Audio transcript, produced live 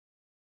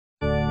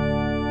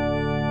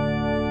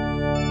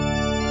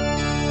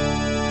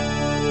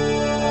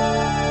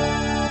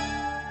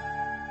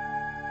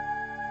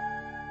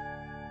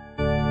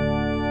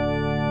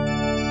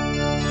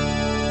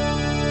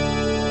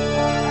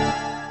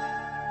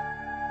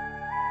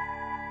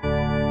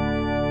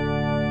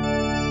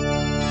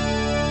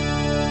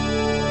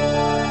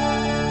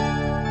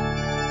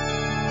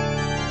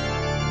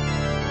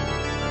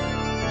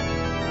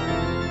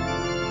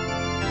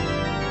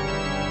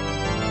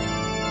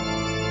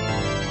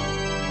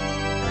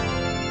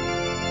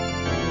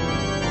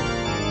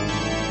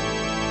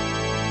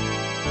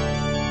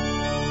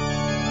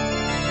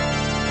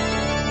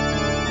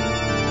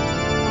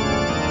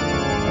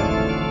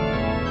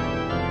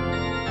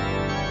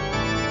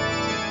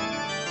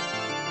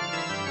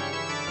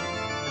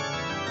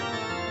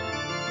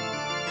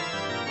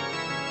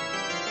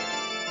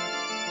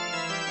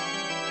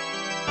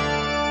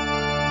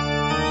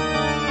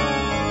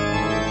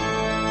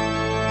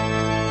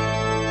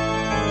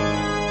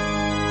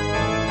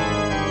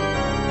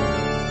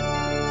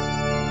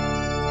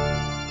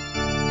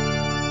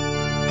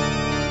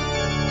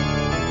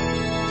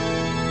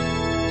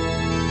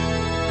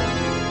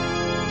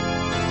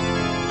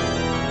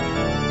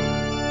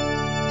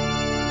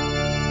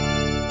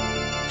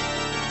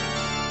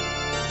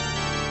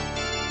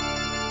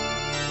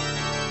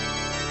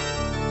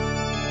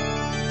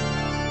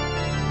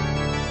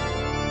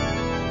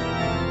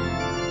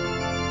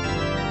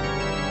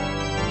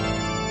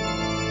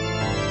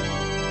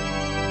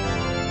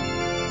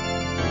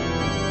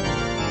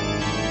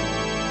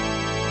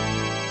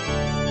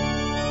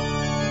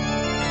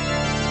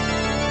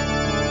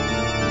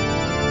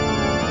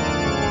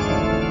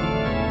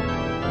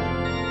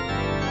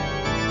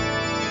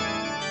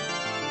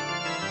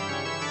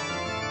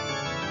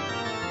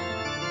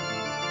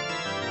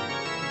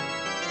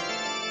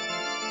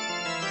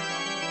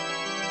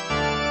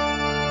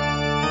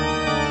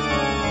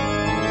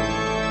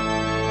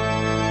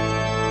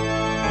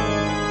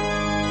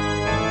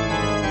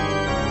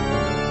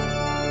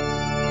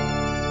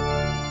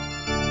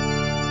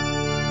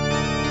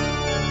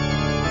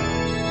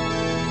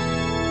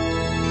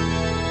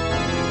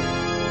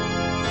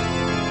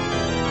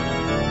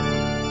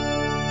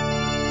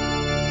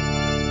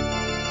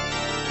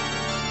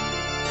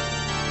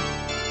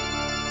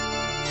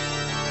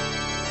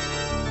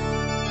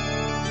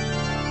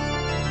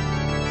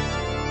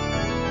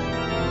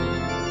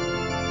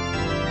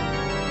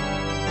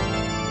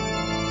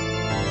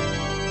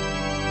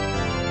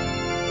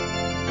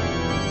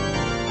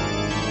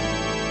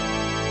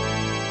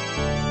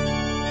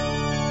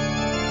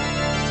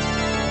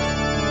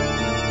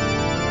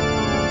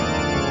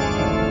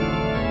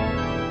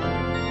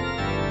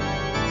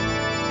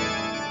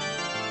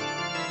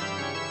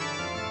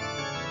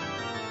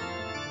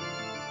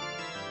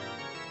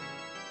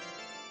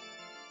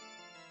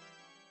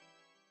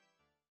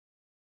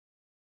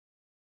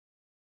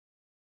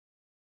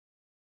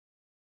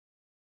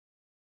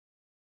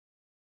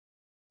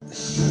Go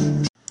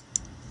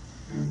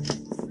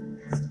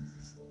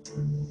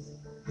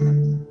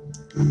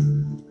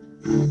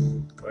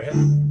ahead.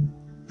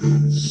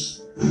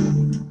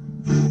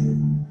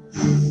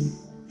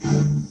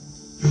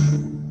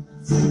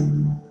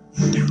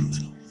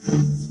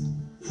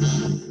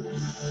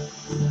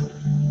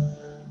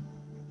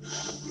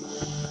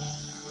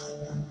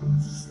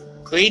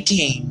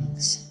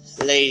 Greetings,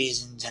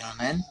 ladies and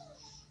gentlemen.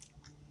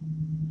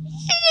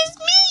 It is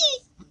me,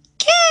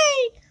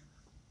 Kay,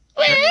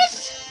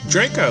 with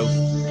Draco.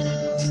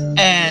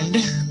 and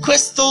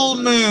Crystal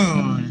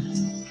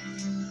Moon.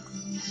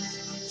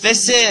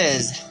 This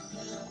is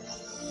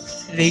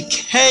the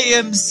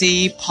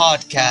KMC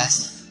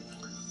podcast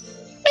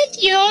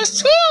with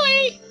yours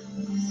truly.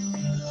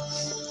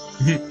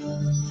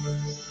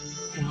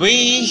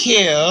 We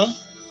here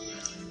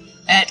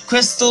at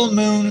Crystal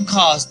Moon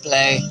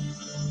Cosplay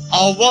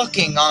are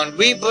working on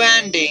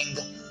rebranding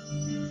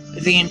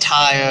the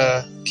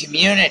entire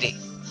community.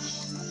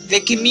 The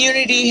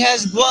community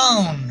has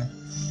grown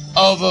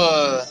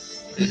over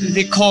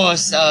the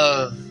course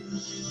of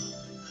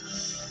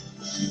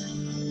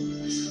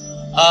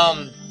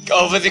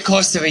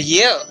a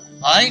year,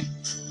 right?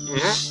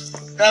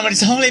 Mm-hmm. I mean,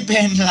 it's only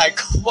been like,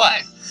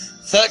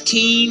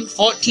 13,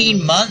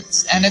 14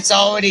 months, and it's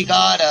already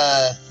got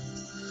a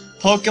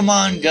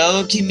Pokemon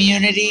Go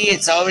community,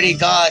 it's already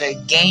got a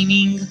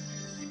gaming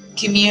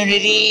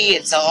community,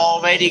 it's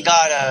already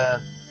got a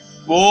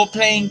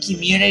role-playing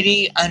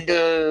community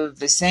under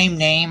the same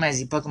name as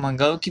the Pokemon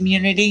Go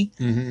community.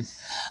 Mm-hmm.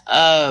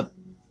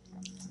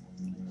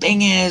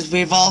 Thing is,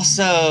 we've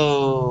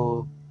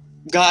also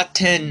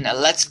gotten a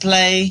Let's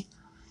Play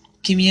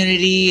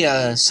community,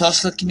 a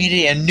social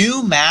community, a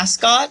new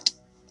mascot,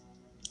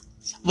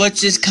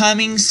 which is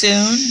coming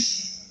soon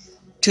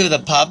to the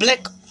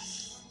public.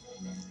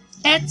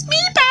 That's me,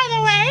 by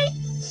the way.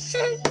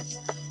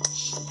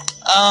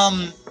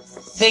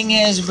 Thing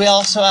is, we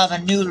also have a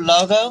new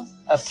logo,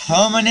 a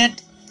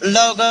permanent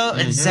logo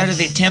instead of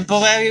the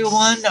temporary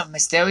one of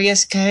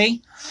Mysterious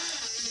K.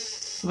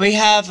 We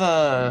have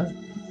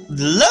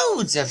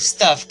loads of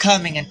stuff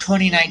coming in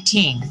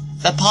 2019.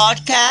 The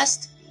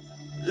podcast,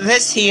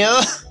 this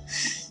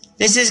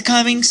is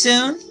coming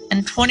soon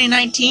in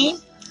 2019.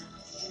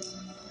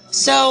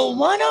 So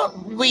why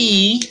don't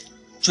we,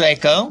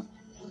 Draco,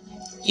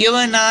 you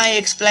and I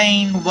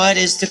explain what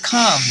is to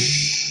come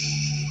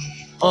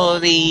for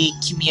the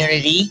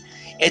community,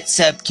 its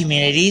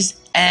sub-communities,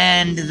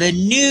 and the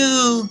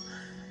new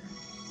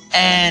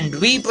and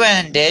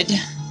rebranded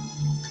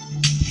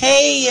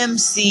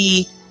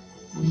KMC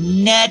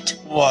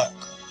Network.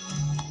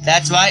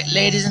 That's right,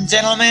 ladies and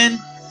gentlemen,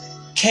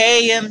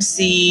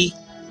 KMC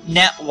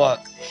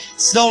Network.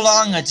 It's no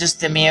longer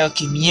just a mere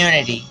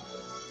community.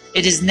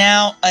 It is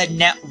now a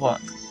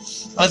network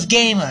of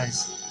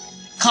gamers,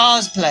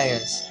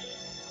 cosplayers,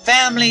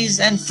 families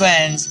and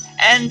friends,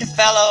 and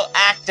fellow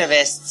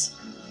activists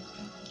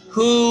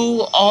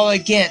who are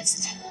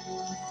against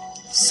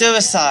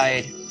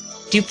suicide,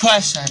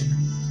 depression,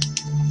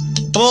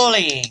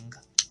 bullying,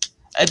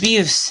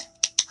 abuse,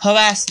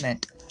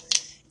 harassment,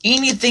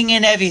 anything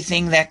and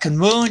everything that can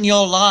ruin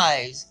your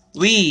lives.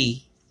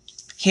 We,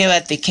 here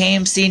at the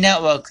KMC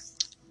Network,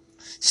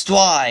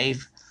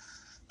 strive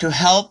to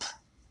help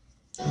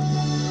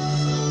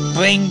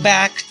bring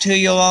back to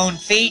your own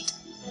feet,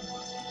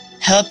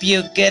 help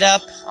you get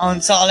up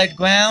on solid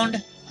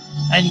ground,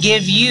 and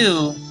give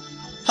you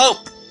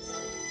hope,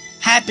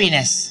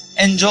 happiness,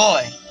 and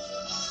joy.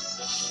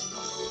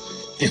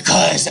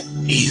 Because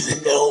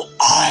even though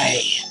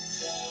I,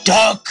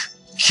 Dark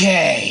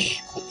K,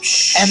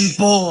 am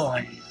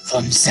born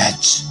from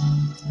such,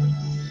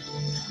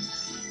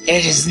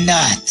 it is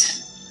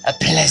not a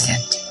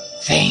pleasant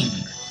thing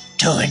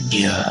to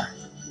endure.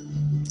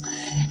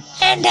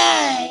 And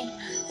I,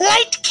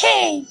 Light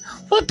K,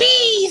 will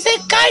be the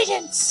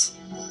guidance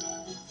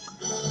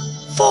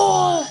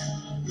for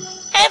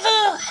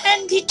ever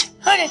and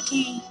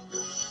eternity.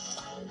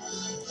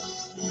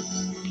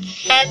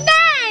 And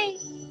I,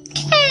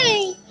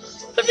 K,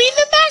 will be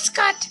the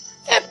mascot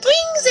that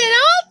brings it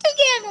all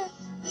together.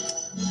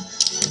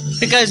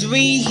 Because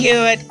we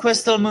here at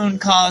Crystal Moon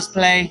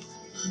Cosplay,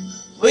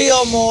 we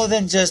are more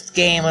than just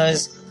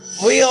gamers.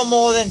 We are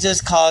more than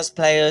just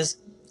cosplayers.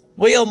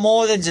 We are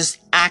more than just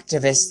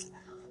activists.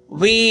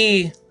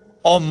 We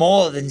are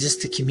more than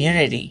just a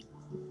community.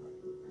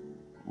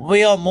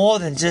 We are more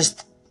than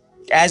just,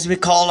 as we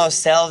call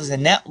ourselves, a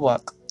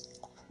network.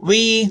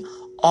 We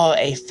are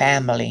a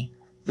family.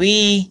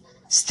 We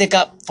stick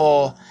up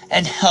for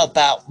and help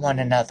out one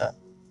another.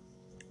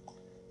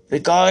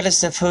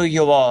 Regardless of who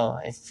you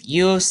are, if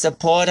you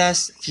support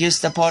us, if you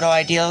support our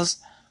ideals,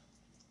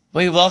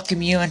 we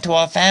welcome you into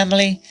our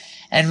family,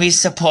 and we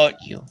support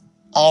you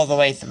all the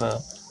way through.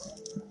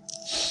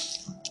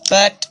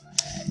 But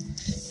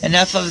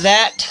enough of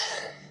that.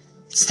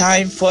 It's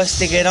time for us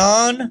to get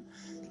on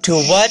to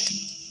what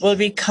will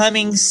be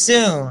coming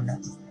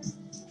soon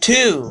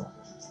to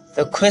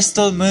the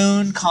Crystal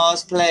Moon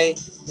Cosplay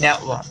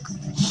Network.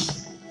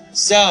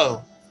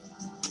 So,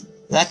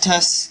 let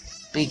us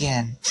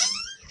begin.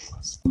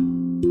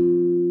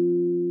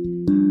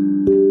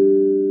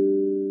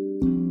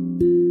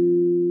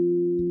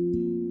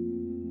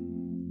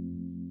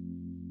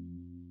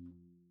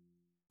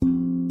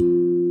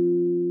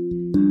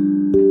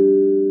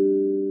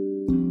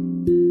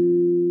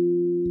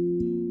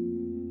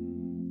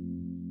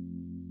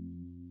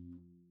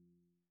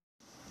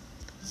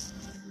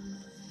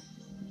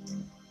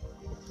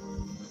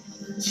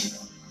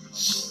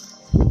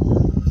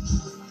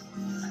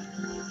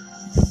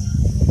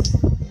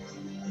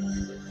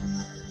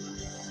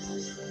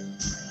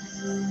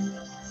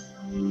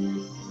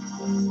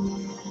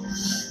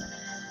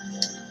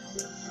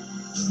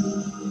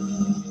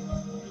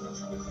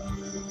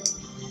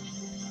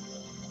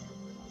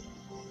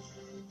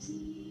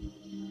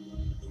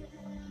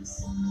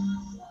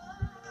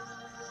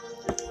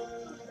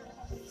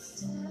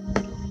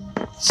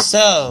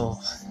 So,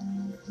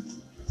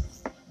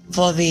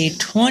 for the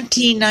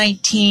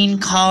 2019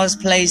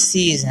 cosplay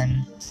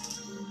season,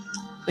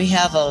 we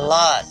have a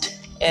lot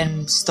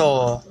in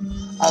store,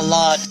 a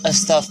lot of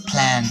stuff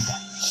planned.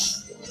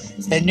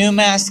 The new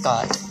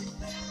mascot,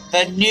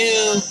 the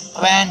new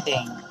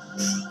branding,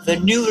 the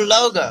new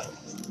logo,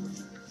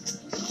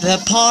 the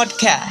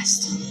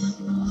podcast,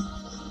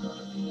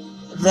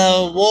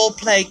 the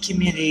roleplay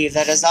community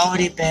that has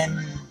already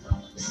been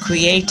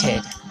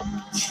created,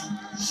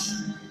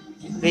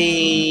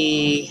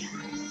 the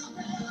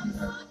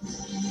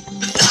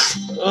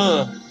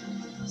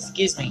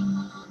excuse me.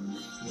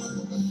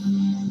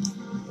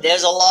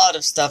 There's a lot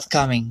of stuff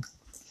coming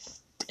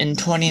in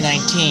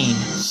 2019.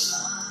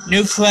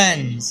 New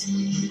friends,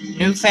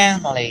 new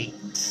family,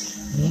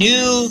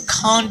 new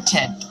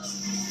content,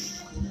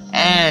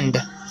 and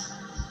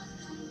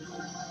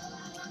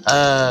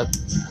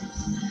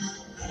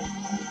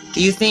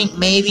do you think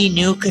maybe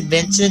new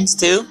conventions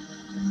too?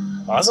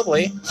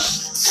 Possibly.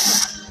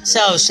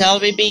 So, shall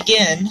we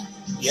begin?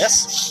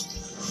 Yes.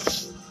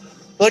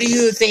 What do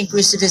you think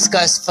we should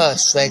discuss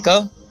first,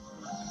 Draco?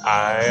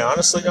 I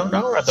honestly don't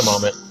know at the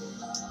moment.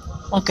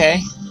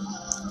 Okay.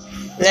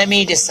 Let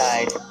me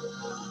decide.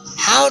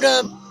 How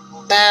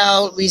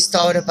about we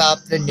start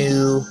about the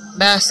new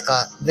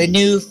mascot, the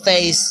new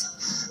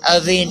face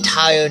of the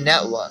entire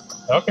network?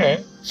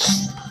 Okay.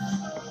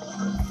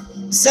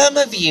 Some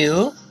of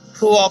you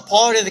who are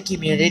part of the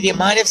community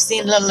might have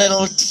seen a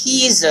little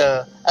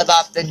teaser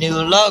about the new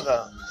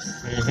logo.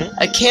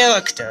 A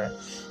character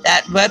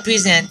that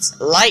represents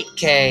Light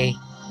K,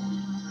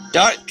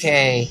 Dark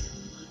K,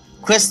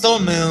 Crystal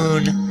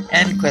Moon,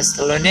 and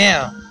Crystal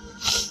Lunaire.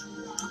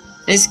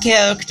 This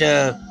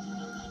character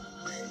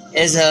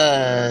is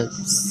a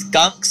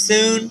skunk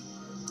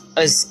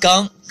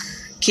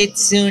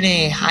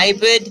kitsune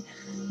hybrid,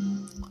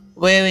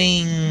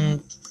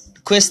 wearing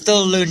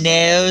Crystal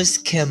Lunaire's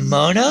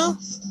kimono,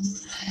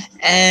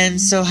 and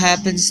so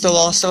happens to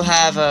also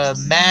have a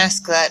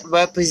mask that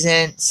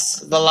represents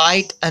the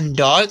light and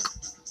dark.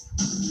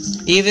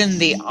 Even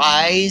the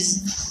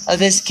eyes of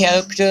this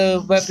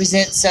character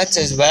represent such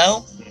as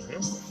well.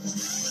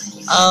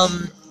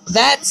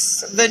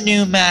 That's the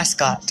new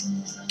mascot,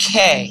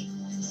 K.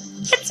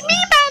 It's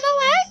me, by the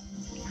way.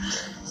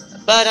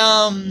 But,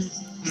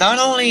 not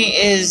only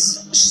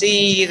is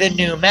she the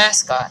new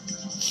mascot,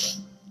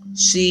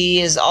 she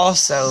is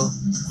also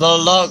the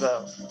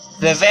logo,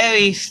 the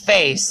very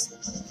face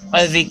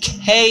of the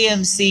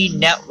KMC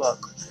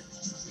network.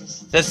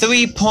 The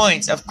 3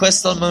 points of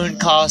Crystal Moon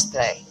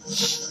cosplay,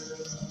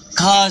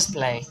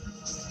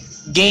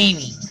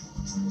 gaming,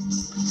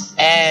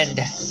 and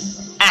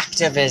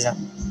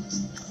activism.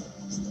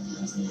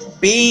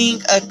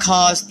 Being a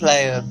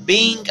cosplayer,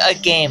 being a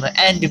gamer,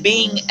 and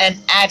being an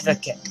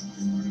advocate.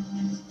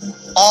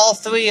 All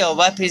three are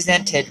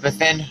represented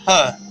within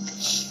her.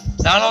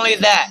 Not only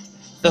that,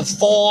 the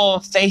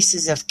 4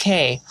 faces of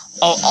K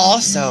are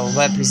also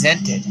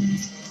represented.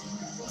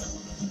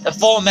 The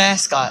 4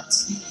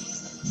 mascots,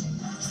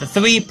 the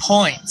 3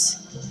 points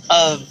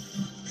of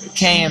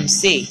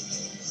KMC,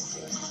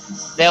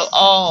 they're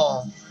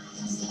all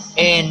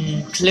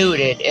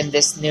included in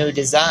this new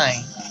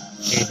design.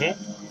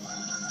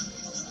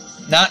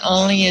 Not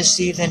only is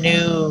she the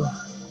new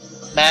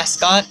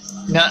mascot,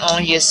 not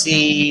only is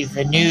she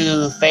the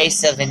new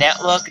face of the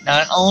network,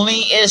 not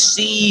only is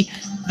she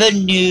the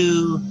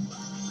new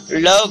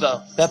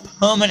logo, the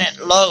permanent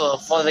logo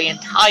for the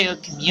entire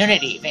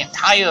community, the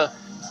entire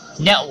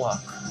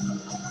network.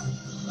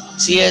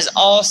 She is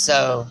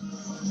also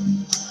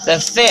the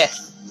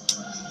 5th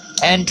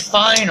and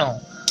final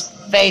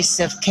face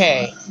of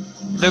K,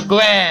 the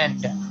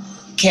Grand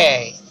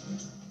K.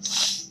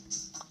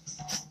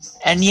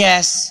 And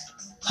yes,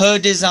 her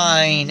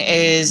design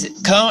is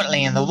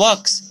currently in the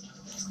works.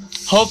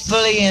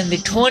 Hopefully in the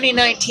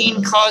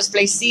 2019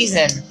 cosplay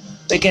season,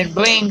 we can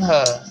bring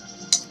her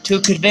to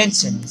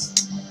conventions.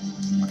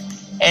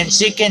 And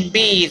she can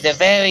be the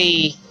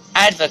very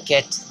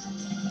advocate,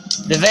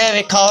 the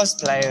very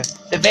cosplayer,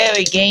 the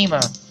very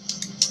gamer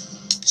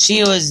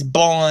she was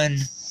born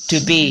to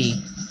be,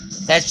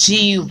 that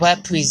she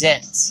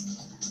represents.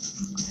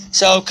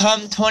 So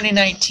come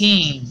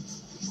 2019,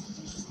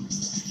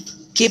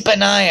 keep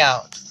an eye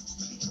out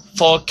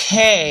for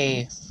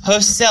Kay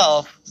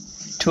herself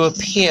to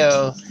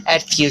appear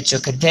at future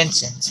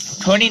conventions.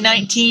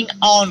 2019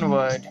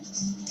 onward.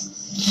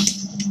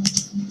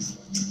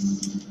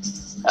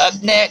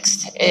 Up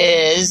next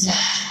is,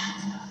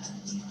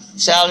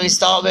 shall we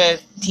start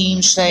with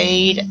Team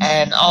Shade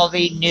and all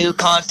the new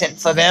content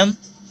for them?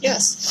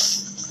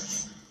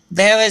 Yes.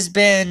 There has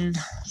been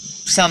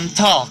some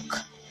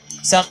talk,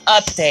 some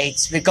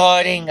updates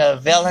regarding a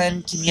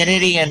villain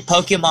community in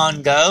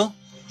Pokemon Go.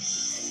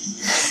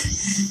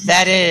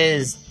 That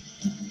is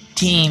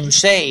Team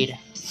Shade.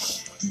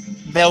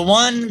 The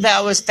one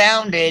that was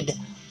founded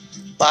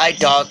by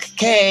Dark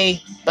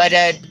K, but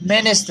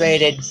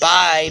administrated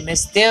by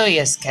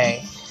Mysterious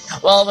K.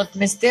 Well, with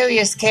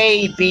Mysterious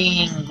K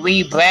being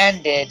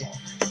rebranded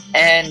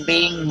and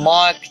being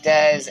marked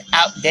as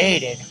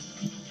outdated,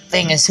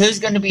 Thing is, who's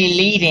going to be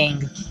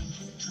leading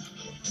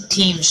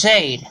Team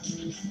Shade?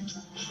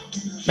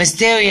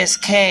 Mysterious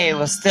K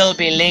will still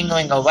be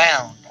lingering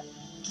around.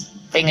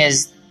 Thing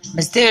is,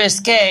 Mysterious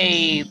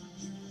K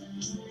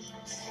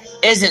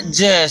isn't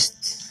just...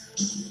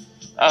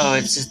 Oh,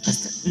 it's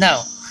just...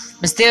 No.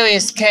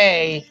 Mysterious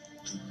K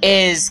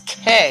is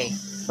K.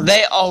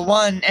 They are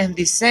one and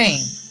the same.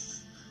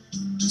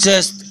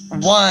 Just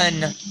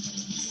one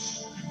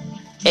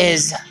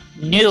is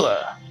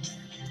newer,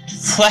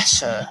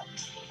 fresher,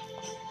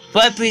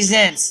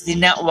 represents the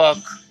network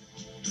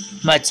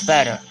much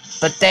better,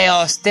 but they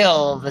are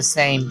still the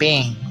same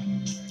being.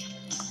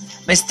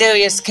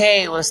 Mysterious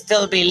K will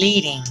still be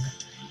leading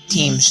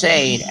Team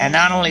Shade, and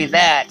not only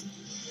that,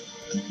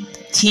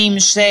 Team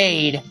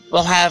Shade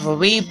will have a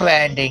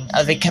rebranding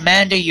of the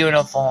Commander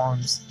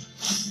uniforms,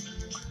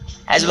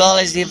 as well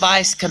as the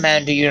Vice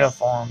Commander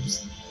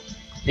uniforms.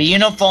 The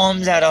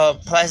uniforms that are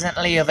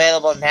presently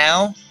available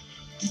now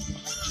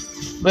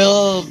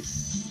will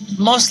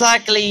most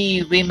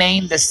likely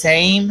remain the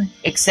same,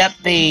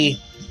 except the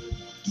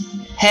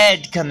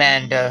head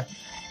commander,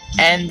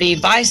 and the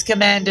vice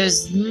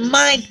commanders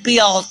might be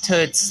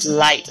altered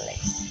slightly.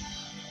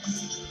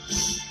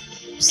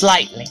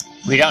 Slightly.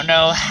 We don't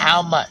know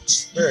how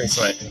much. Very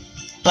slightly.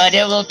 But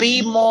it will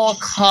be more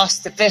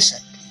cost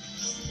efficient.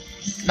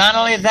 Not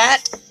only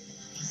that,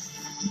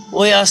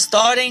 we are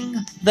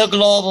starting the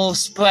global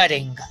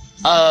spreading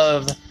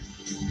of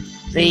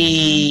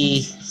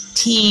the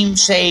Team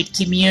Shade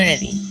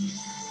community.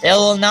 There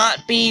will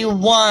not be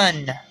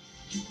one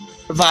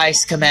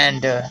Vice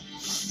Commander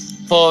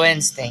for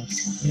Instinct,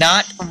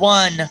 not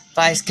one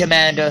Vice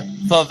Commander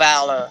for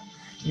Valor,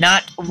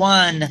 not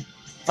one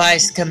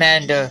Vice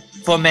Commander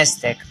for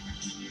Mystic.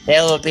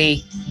 There will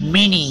be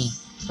many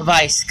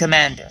Vice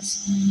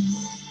Commanders.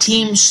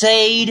 Team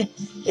Shade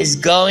is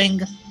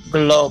going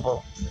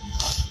global.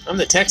 I'm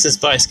the Texas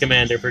Vice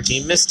Commander for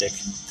Team Mystic.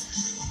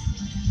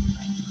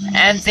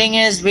 And thing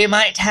is, we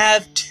might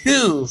have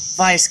 2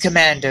 Vice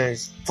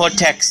Commanders for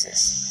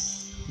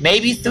Texas.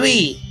 Maybe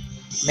 3,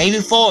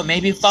 maybe 4,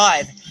 maybe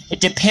 5.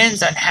 It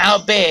depends on how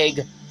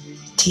big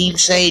Team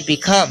Shade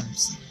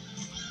becomes.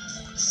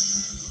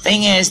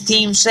 Thing is,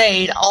 Team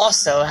Shade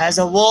also has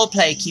a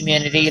roleplay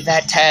community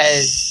that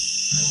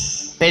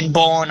has been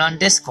born on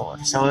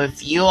Discord. So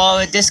if you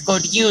are a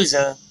Discord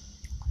user,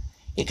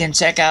 you can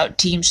check out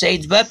Team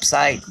Shade's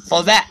website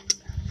for that.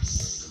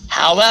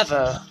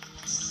 However,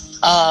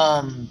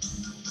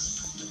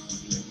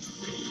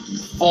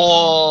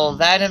 for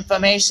that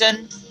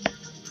information,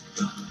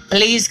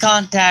 please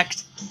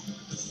contact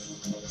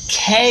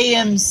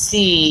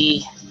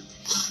KMC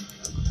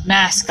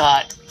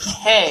mascot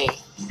K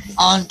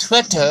on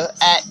Twitter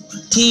at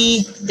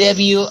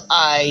TWITTER.com/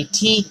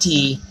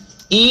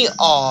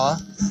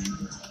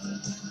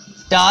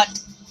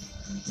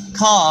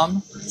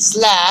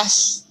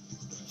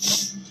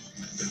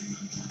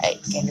 Hey,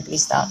 can you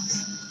please stop?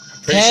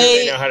 Pretty sure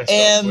they know how to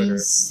spell Twitter.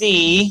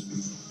 KMC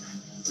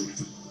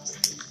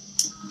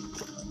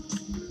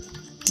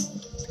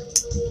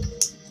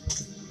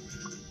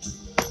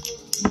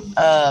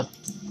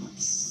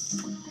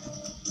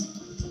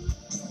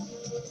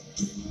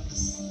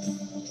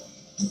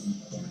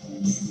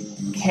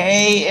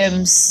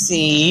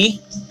KMC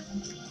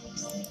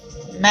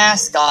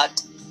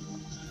mascot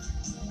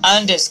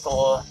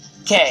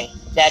 _K.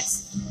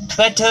 That's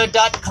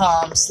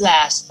twitter.com/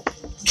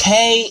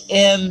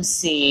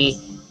 KMC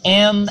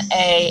mascot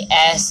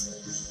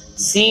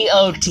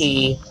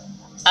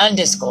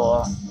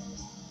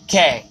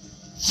 _K.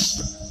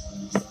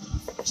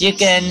 You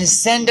can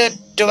send a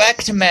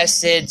direct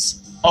message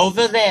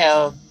over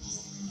there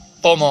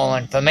for more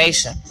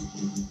information.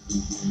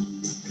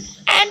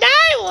 And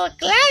I will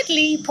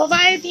gladly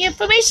provide the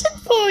information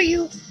for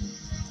you.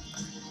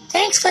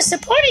 Thanks for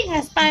supporting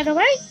us, by the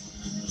way.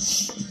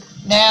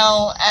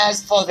 Now,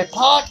 as for the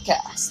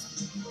podcast,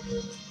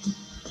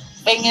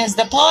 thing is,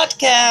 the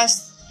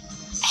podcast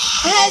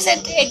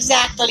hasn't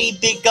exactly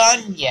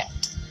begun yet.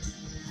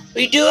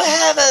 We do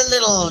have a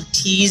little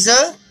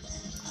teaser,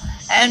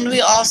 and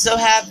we also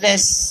have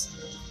this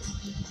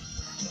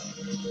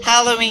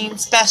Halloween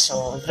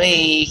special,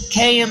 the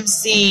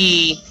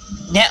KMC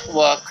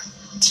Network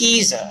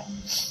teaser.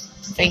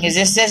 Thing is,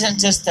 this isn't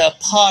just a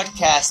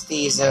podcast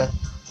teaser.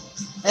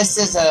 This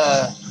is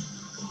a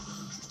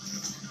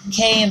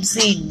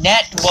KMC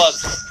Network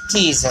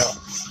teaser.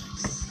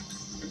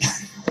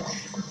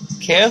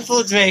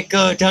 Careful,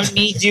 Draco. Don't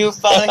need you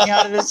falling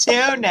out of the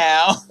chair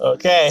now.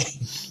 Okay.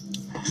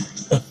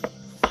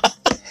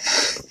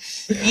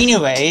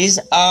 Anyways,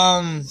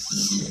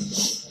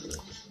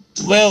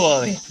 where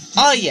were we?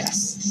 Oh,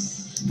 yes.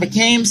 The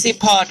KMC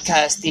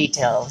podcast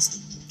details.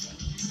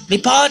 The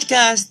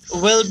podcast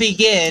will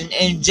begin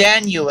in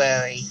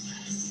January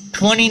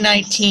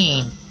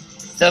 2019,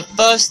 the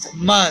first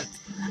month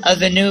of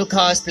the new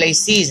cosplay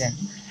season,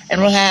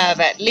 and will have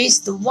at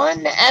least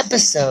one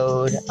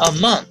episode a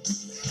month.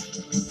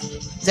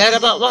 Is that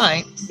about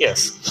right?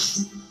 Yes.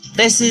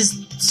 This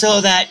is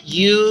so that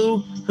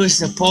you who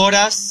support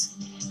us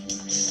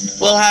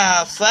will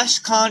have fresh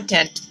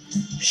content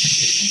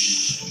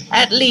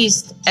at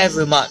least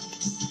every month.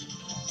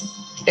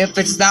 If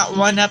it's not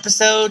 1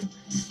 episode,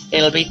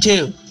 it'll be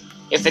 2.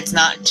 If it's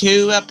not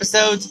 2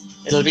 episodes,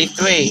 it'll be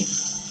 3.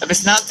 If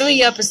it's not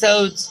 3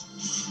 episodes,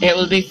 it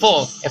will be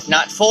 4. If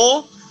not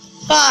 4,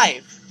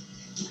 5.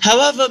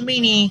 However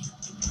many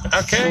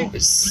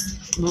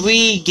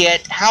we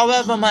get,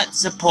 however much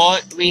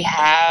support we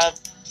have,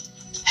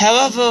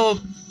 however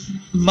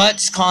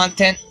much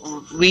content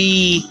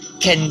we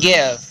can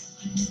give,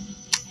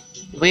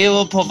 we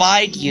will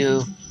provide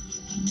you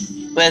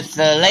with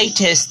the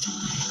latest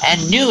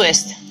and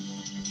newest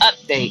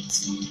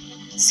updates,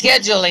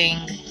 scheduling,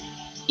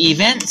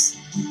 events,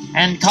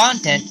 and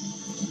content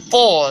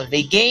for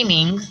the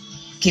gaming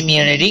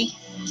community,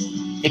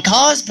 the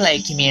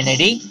cosplay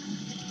community,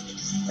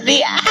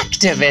 the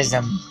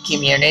activism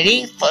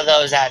community for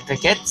those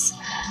advocates,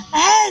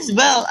 as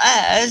well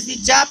as the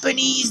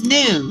Japanese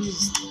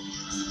news,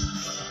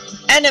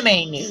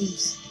 anime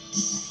news,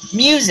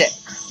 music,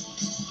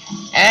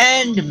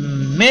 and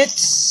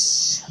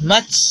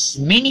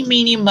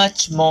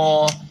much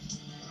more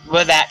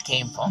where that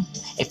came from.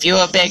 If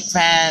you're a big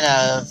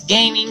fan of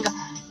gaming,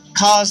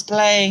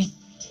 cosplay,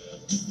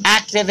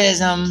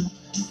 activism,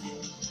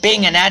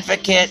 being an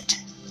advocate,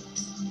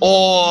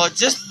 or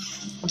just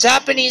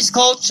Japanese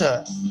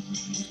culture,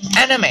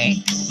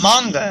 anime,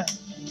 manga,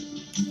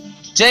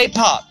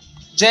 J-pop,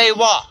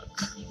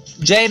 J-rock,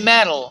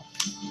 J-metal,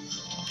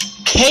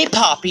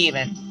 K-pop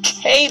even,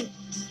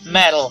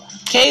 K-metal,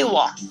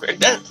 K-rock,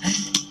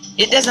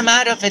 it doesn't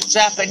matter if it's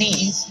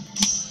Japanese.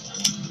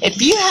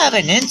 If you have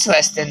an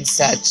interest in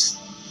such,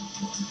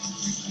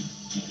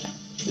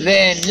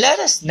 then let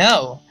us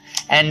know,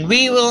 and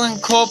we will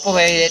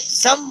incorporate it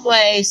some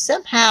way,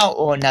 somehow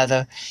or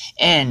another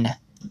in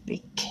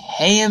the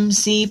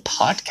KMC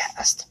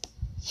podcast.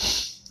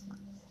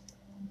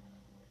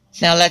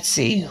 Now let's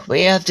see,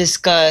 we have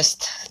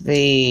discussed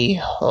the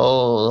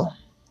whole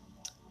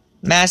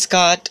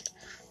mascot,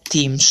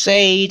 Team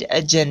Shade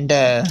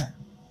agenda,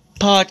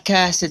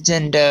 podcast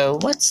agenda.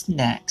 What's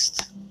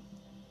next?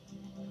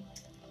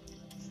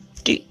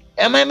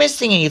 Am I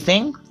missing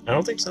anything? I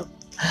don't think so.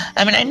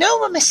 I mean, I know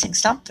we're missing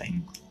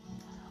something.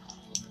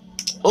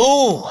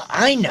 Oh,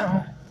 I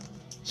know.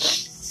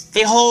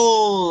 The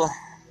whole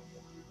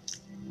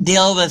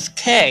deal with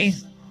Kay.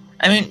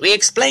 I mean, we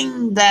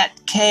explained that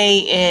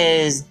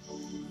Kay is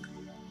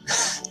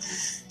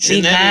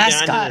the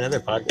mascot. Another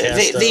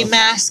podcast, the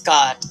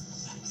mascot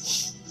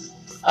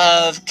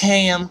of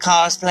KM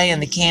Cosplay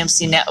and the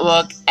KMC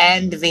Network,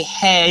 and the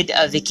head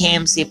of the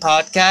KMC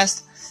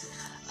podcast.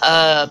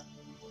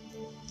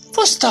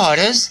 For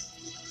starters,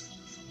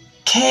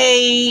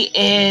 Kay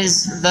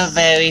is the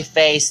very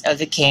face of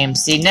the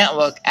KMC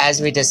Network, as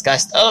we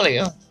discussed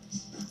earlier.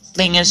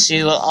 Thing is,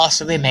 she will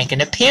also be making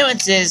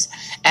appearances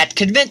at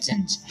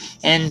conventions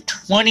in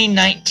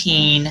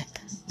 2019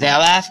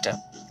 thereafter.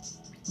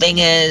 Thing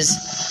is,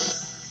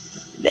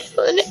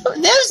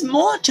 there's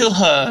more to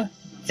her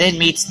than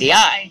meets the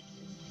eye.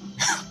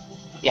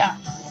 Yeah,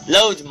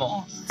 loads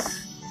more.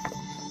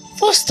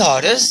 For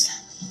starters,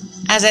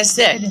 as I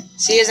said,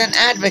 she is an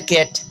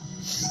advocate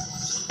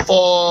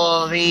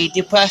for the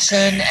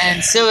depression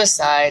and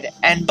suicide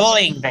and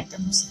bullying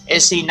victims.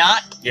 Is she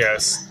not?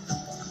 Yes.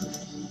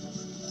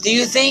 Do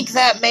you think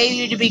that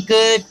maybe it'd be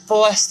good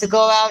for us to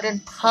go out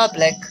in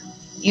public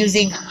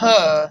using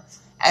her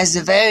as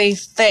the very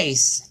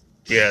face?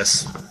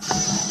 Yes.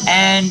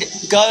 And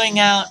going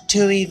out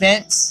to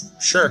events?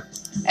 Sure.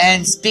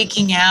 And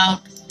speaking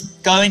out,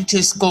 going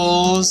to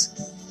schools,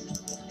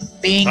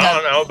 being I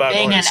don't know about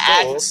going to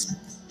schools.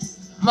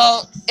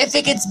 Well, if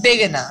it gets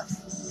big enough.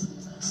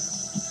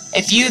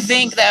 If you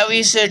think that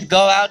we should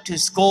go out to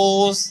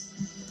schools,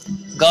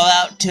 go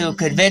out to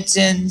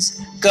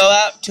conventions, go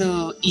out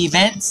to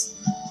events,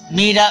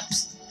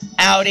 meetups,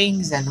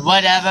 outings, and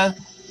whatever,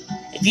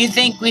 if you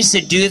think we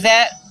should do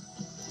that,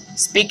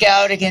 speak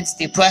out against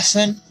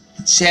depression,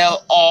 share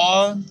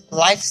our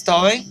life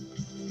story,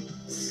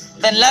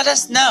 then let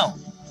us know.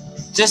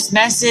 Just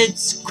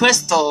message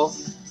Crystal,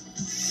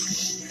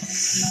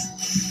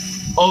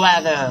 or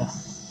rather,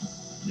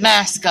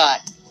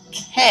 mascot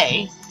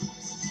K,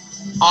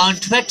 on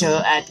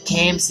Twitter at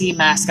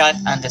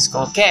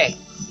KMCmascot_K.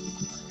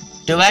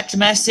 Direct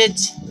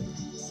message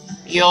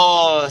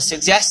your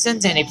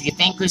suggestions, and if you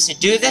think we should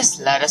do this,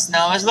 let us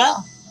know as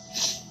well.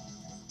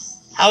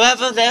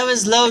 However, there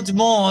is loads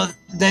more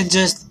than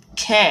just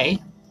K.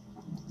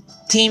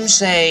 Team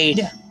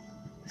Shade,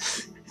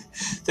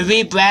 the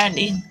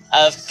rebranding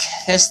of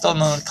Crystal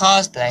Moon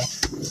Cosplay.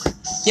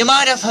 You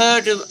might have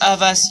heard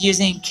of us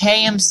using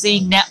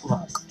KMC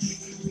Network.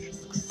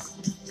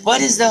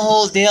 What is the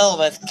whole deal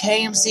with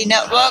KMC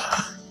Network?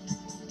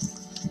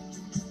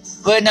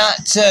 We're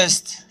not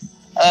just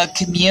a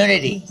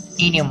community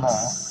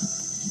anymore.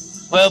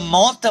 We're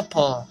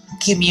multiple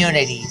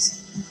communities,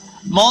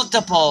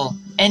 multiple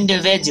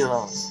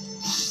individuals.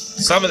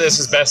 Some of this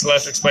is best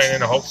left explained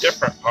in a whole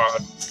different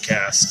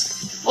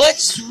podcast,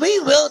 which we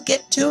will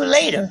get to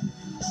later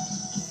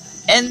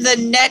in the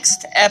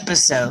next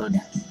episode,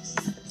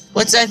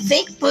 which I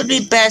think would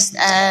be best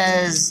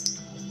as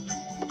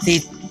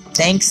the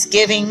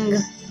Thanksgiving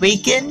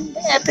weekend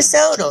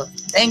episode or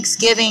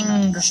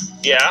Thanksgiving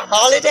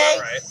holiday.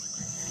 Right.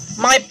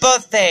 My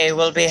birthday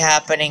will be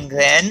happening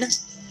then.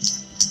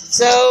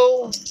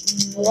 So,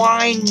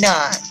 why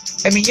not?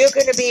 I mean, you're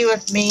gonna be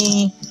with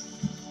me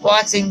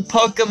watching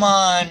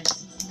Pokemon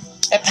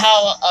The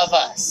Power of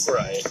Us.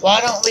 Right.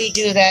 Why don't we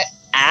do that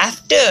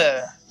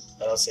after? I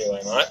don't see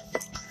why not.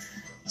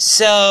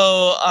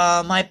 So,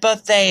 my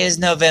birthday is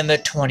November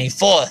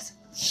 24th.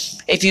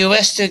 If you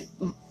wish to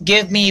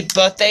give me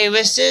birthday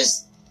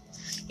wishes,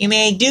 you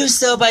may do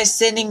so by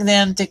sending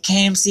them to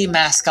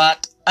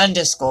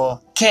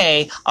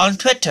KMCmascot_K on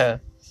Twitter.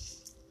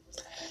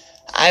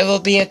 I will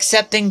be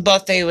accepting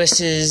birthday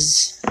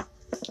wishes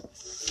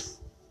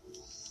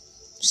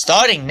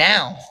starting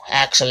now,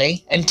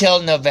 actually,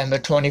 until November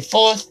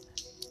 24th.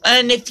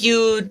 And if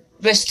you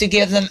wish to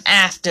give them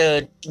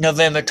after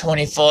November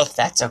 24th,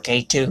 that's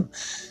okay too.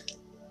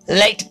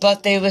 Late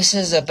birthday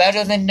wishes are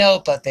better than no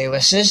birthday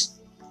wishes.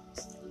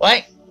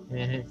 Right?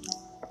 Mm-hmm.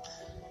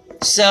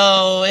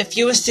 So, if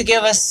you wish to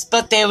give us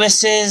birthday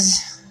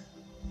wishes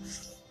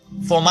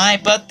for my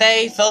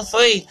birthday, feel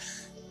free.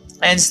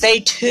 And stay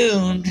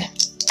tuned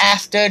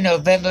after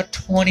November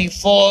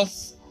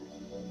 24th.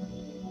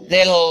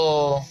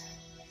 Little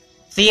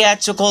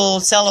theatrical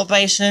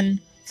celebration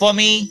for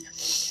me.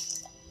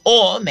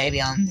 Or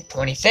maybe on the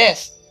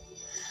 25th.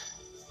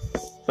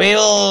 We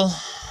will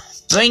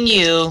bring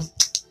you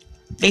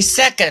the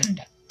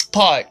second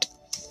part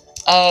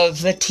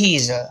of the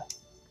teaser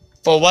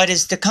for what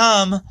is to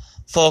come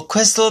for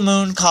Crystal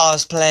Moon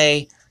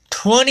Cosplay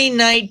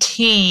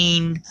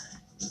 2019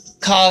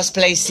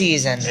 cosplay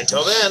season.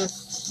 Until then,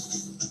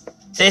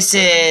 this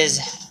is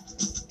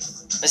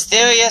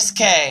Mysterious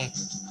K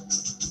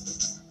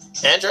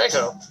and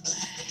Draco.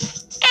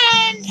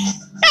 and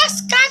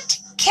Mascot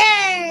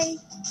K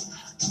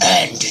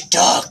and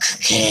Dark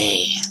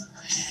K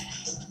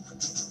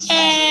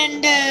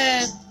and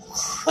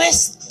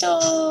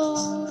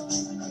Crystal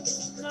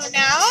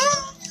Luna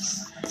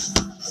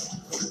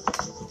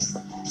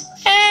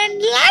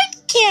and Light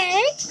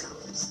K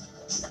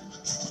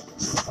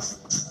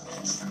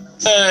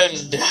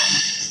and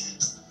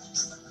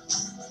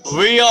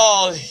we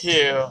all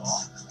here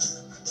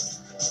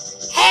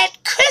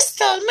at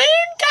Crystal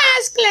Moon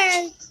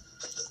Cosplay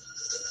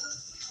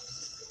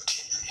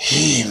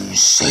Team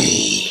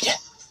Seed.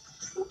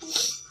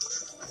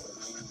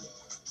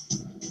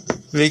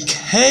 The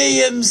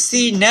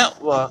KMC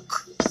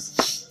Network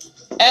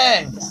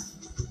and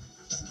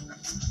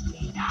the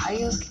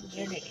entire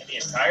community. The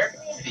entire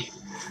community.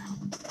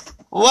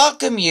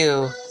 Welcome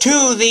you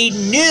to the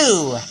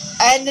new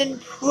and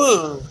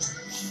improved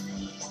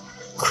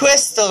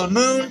Crystal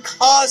Moon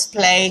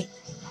Cosplay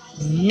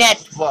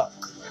Network.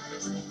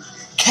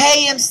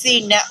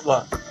 KMC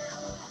Network.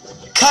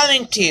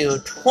 Coming to you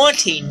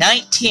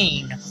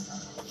 2019.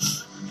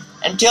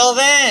 Until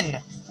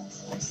then,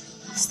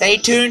 stay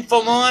tuned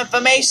for more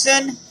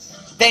information.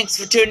 Thanks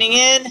for tuning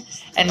in,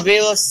 and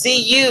we will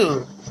see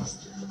you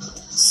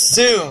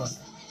soon.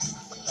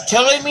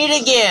 Till we meet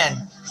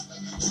again,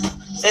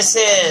 this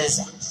is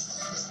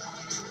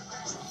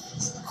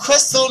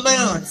Crystal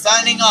Moon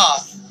signing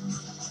off.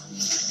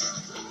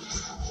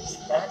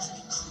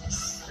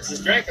 This is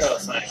Draco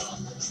signing off.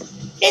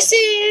 This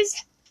is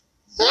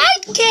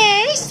Light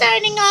K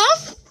signing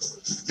off.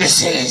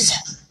 This is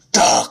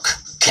Dark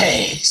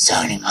K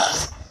signing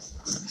off.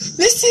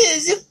 This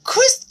is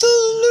Crystal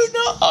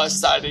Luna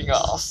signing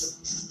off.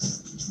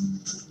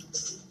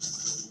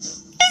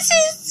 This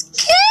is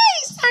K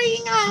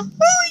signing off.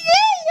 Oh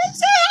yay, I'm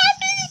so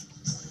happy.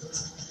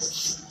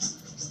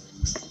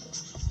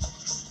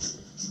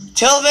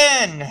 Till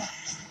then,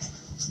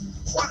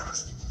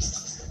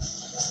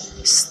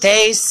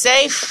 stay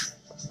safe.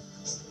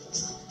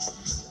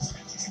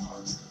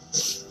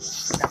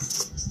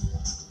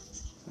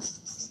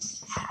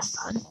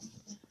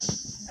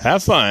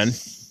 Have fun.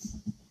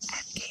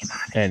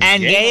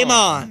 And game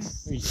on.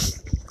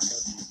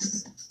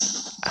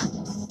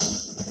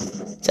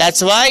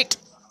 That's right.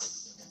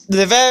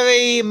 The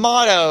very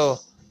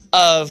motto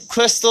of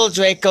Crystal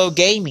Draco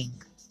Gaming.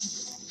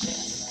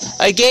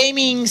 A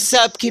gaming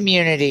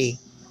sub-community.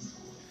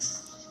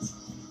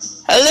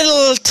 A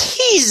little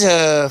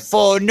teaser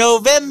for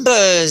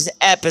November's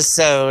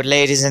episode,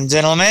 ladies and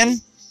gentlemen.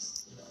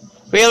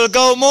 We'll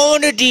go more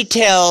into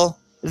detail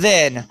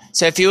then.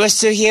 So if you wish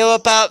to hear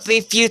about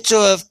the future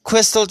of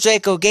Crystal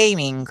Draco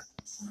Gaming,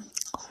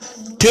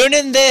 tune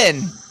in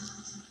then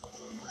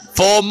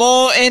for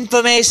more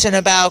information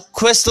about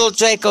Crystal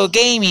Draco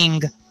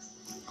Gaming,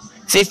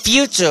 the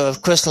future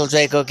of Crystal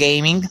Draco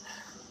Gaming,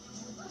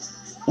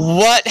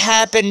 what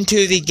happened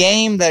to the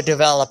game they're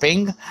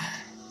developing,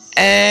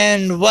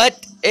 and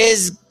what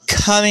is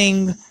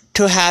coming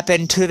to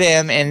happen to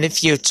them in the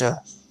future.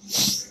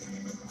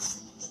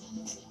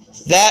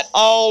 That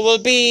all will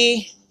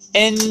be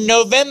in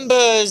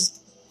November's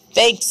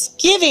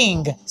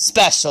Thanksgiving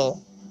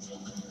special.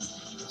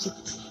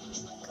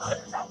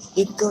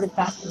 You can go to the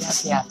bathroom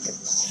after.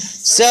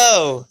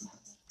 So,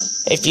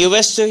 if you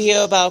wish to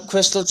hear about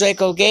Crystal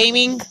Draco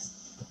Gaming,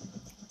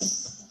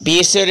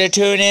 Be sure to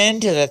tune in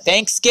to the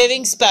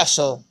Thanksgiving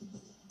special,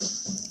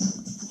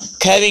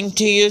 coming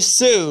to you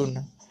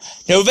soon,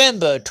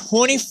 November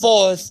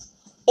 24th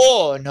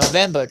or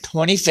November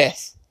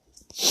 25th.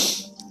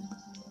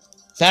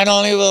 Not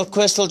only will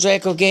Crystal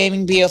Draco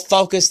Gaming be a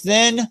focus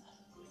then,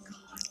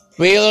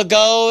 we will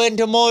go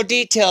into more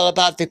detail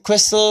about the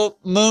Crystal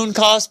Moon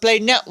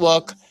Cosplay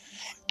Network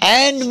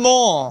and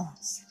more.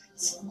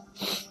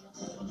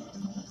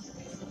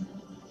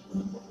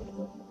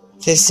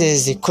 This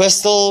is the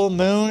Crystal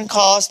Moon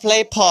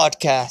Cosplay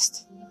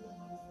Podcast,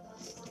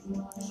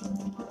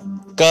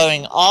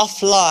 going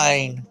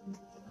offline.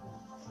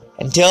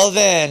 Until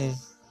then,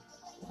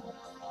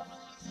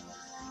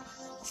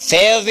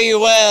 fare thee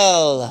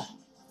well,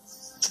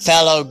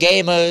 fellow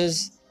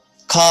gamers,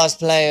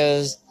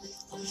 cosplayers,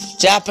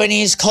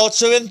 Japanese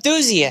culture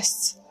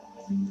enthusiasts,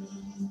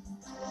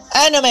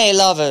 anime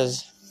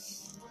lovers,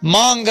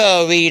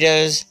 manga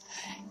readers,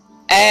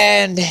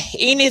 and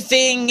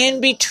anything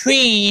in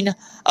between,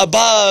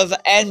 above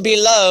and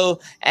below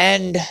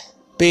and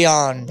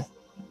beyond.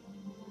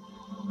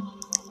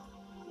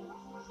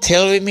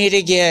 Till we meet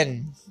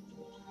again,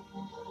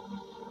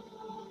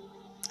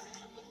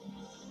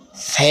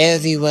 fare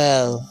thee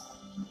well.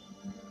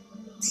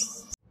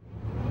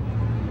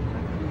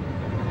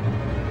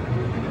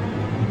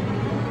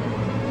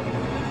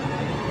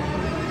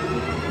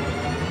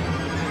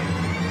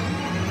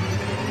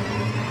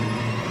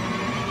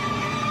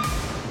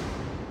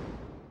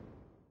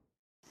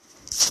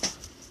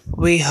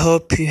 We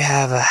hope you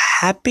have a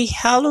happy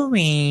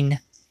Halloween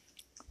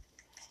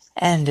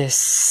and a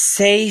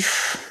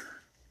safe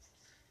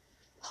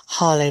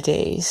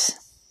holidays.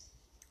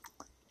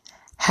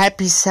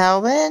 Happy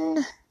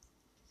Samhain,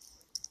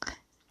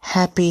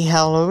 happy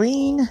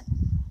Halloween,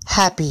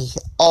 happy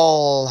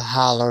All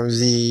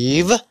Hallows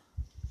Eve,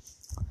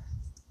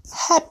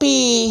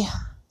 happy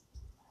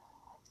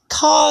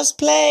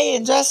cosplay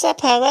and dress up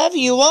however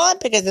you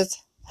want because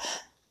it's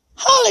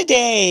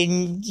holiday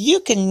and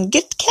you can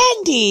get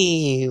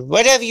candy,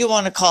 whatever you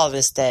want to call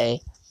this day.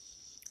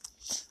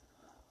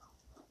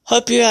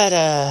 Hope you had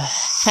a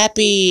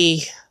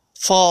happy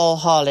fall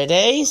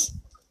holidays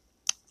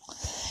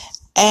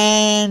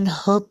and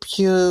hope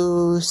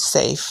you're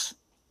safe.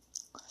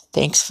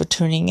 Thanks for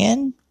tuning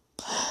in,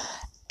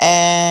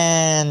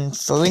 and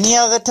for any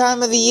other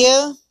time of the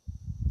year,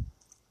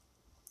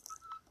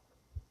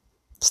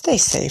 stay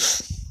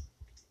safe.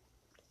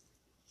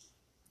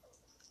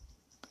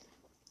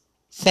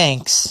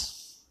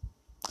 Thanks.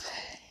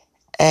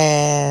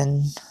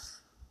 And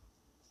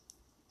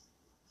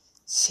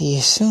see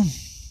you soon.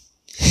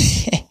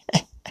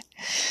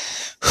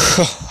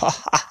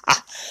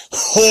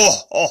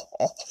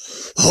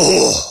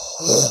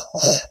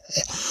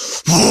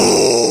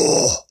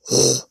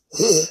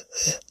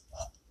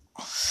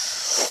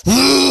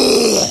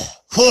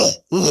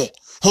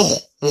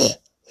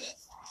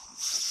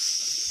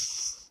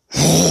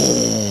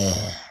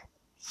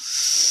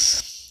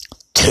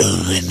 Till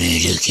we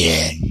meet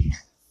again,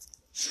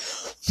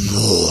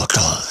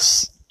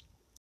 mortals.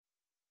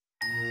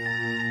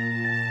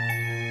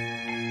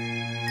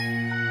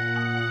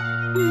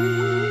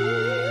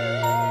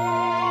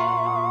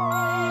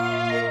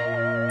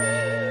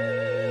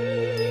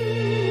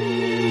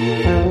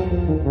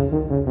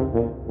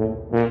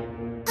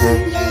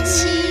怪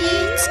しい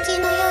月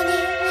のように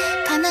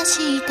悲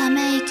しいた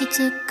め息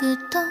つく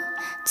と冷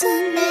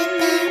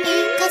たい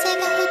風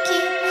が吹き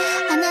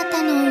あな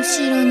たの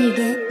後ろに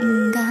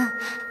弦が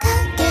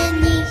影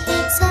に潜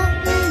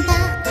んだ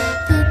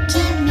不気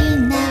味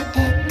な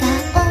笑顔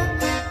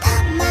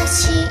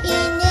魂狙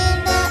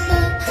う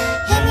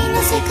闇の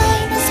世界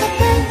のサプ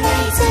ラ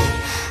イズ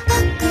悪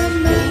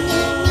夢に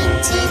満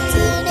ち連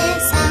れ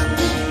催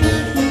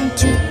眠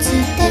術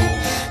で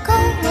ゴ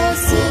ー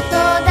スト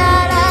だ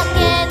らけ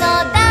の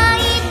大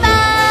パ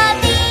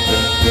ーティ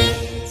ー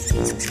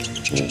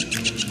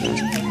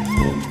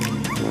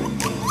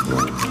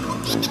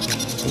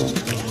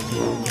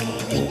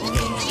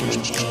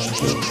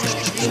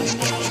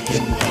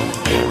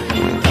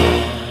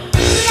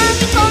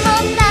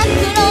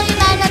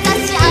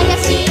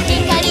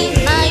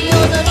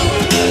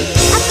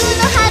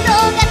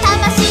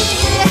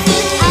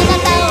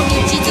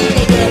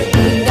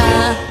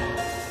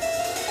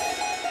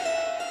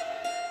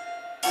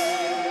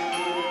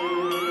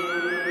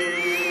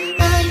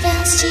怪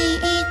しい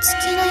月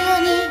のよ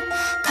うに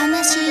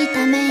悲しい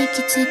ため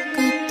息つ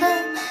く